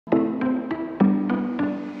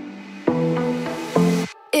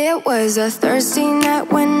It was a thirsty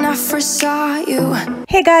night when I first saw you.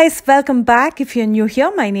 Hey guys, welcome back. If you're new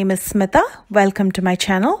here, my name is Smitha. Welcome to my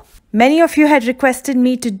channel. Many of you had requested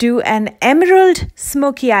me to do an emerald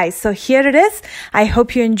smoky eye. So here it is. I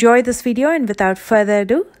hope you enjoy this video, and without further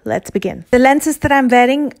ado, let's begin. The lenses that I'm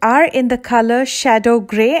wearing are in the color Shadow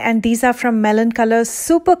Grey, and these are from Melon Colors.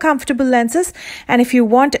 Super comfortable lenses, and if you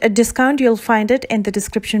want a discount, you'll find it in the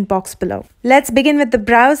description box below. Let's begin with the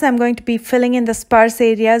brows. I'm going to be filling in the sparse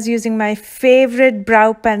areas using my favorite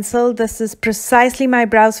brow pencil. This is precisely my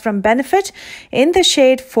brows from Benefit in the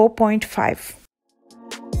shade 4.5.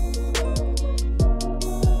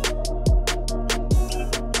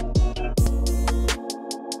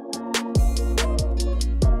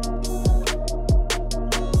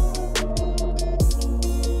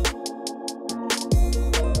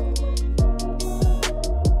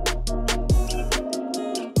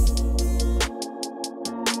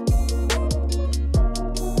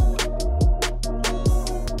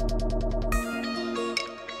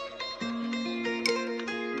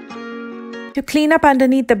 To clean up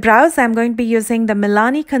underneath the brows, I'm going to be using the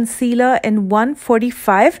Milani Concealer in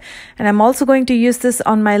 145, and I'm also going to use this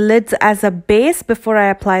on my lids as a base before I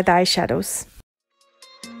apply the eyeshadows.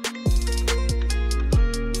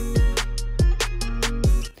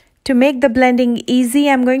 To make the blending easy,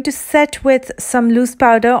 I'm going to set with some loose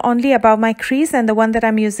powder only above my crease, and the one that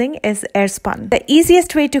I'm using is Airspun. The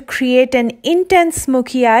easiest way to create an intense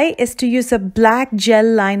smoky eye is to use a black gel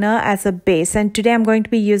liner as a base, and today I'm going to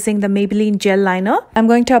be using the Maybelline gel liner. I'm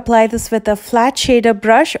going to apply this with a flat shader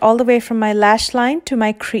brush all the way from my lash line to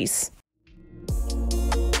my crease.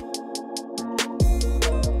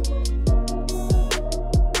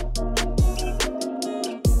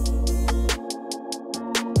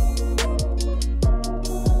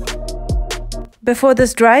 Before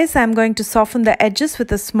this dries, I'm going to soften the edges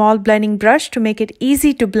with a small blending brush to make it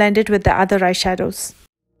easy to blend it with the other eyeshadows.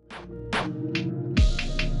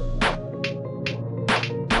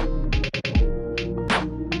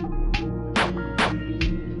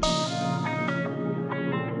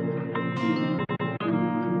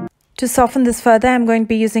 To soften this further, I'm going to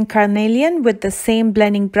be using Carnelian with the same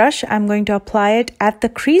blending brush. I'm going to apply it at the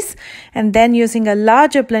crease, and then using a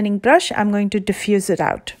larger blending brush, I'm going to diffuse it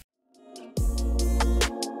out.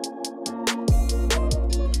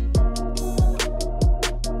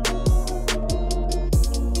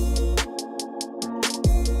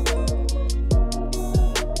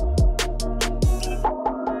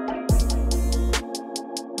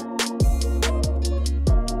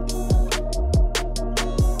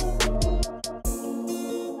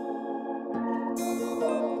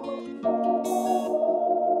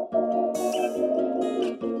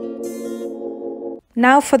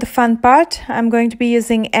 Now for the fun part, I'm going to be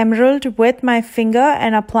using Emerald with my finger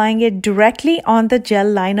and applying it directly on the gel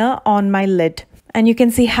liner on my lid. And you can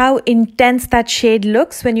see how intense that shade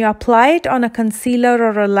looks when you apply it on a concealer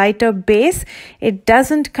or a lighter base. It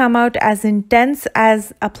doesn't come out as intense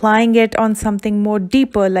as applying it on something more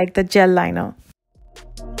deeper like the gel liner.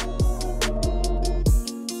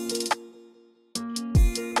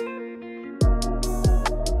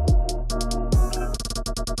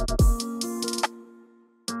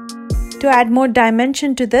 To add more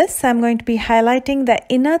dimension to this, I'm going to be highlighting the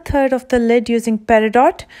inner third of the lid using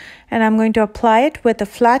Peridot, and I'm going to apply it with a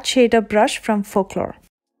flat shader brush from Folklore.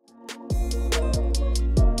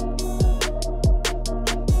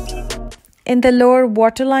 In the lower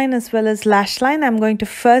waterline as well as lash line, I'm going to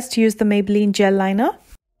first use the Maybelline gel liner.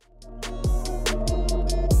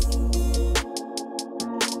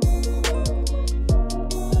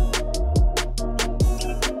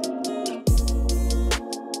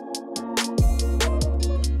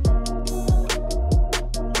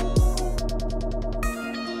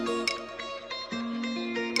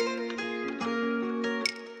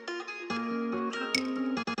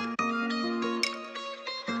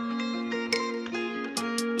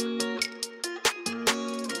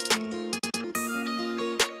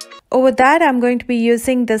 Over that, I'm going to be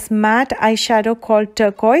using this matte eyeshadow called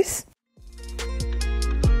Turquoise.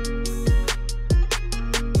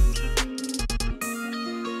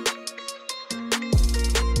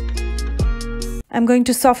 I'm going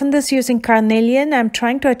to soften this using Carnelian. I'm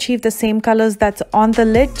trying to achieve the same colors that's on the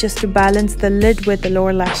lid just to balance the lid with the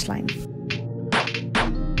lower lash line.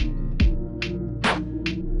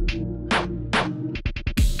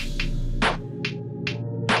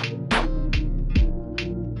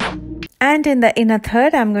 And in the inner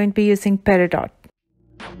third, I'm going to be using Peridot.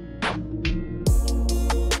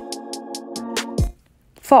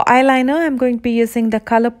 For eyeliner, I'm going to be using the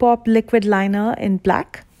ColourPop liquid liner in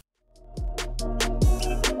black.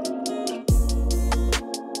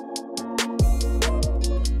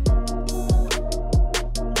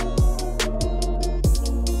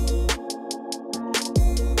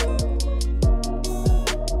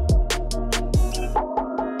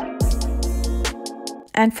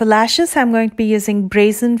 And for lashes, I'm going to be using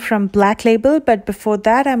Brazen from Black Label. But before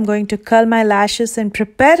that, I'm going to curl my lashes and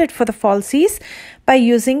prepare it for the falsies by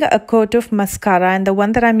using a coat of mascara. And the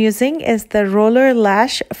one that I'm using is the Roller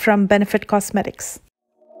Lash from Benefit Cosmetics.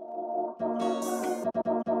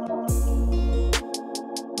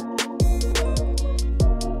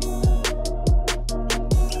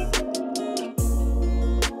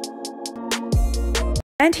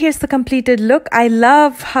 And here's the completed look. I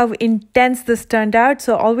love how intense this turned out.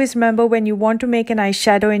 So always remember, when you want to make an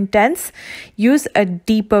eyeshadow intense, use a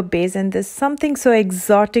deeper base. And there's something so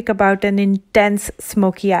exotic about an intense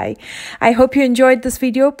smoky eye. I hope you enjoyed this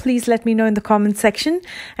video. Please let me know in the comment section.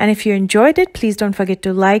 And if you enjoyed it, please don't forget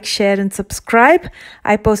to like, share, and subscribe.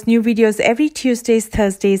 I post new videos every Tuesdays,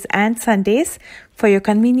 Thursdays, and Sundays. For your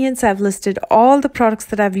convenience, I've listed all the products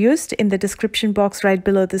that I've used in the description box right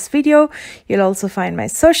below this video. You'll also find my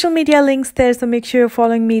social media links there, so make sure you're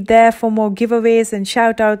following me there for more giveaways and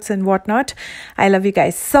shout outs and whatnot. I love you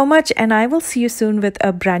guys so much, and I will see you soon with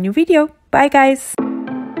a brand new video. Bye guys.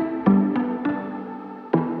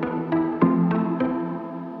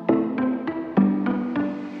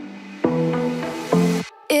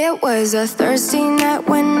 It was a Thursday night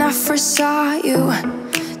when I first saw you.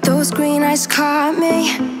 Those green eyes caught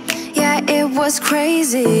me. Yeah, it was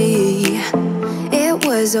crazy. It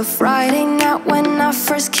was a Friday night when I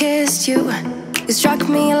first kissed you. It struck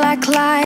me like light.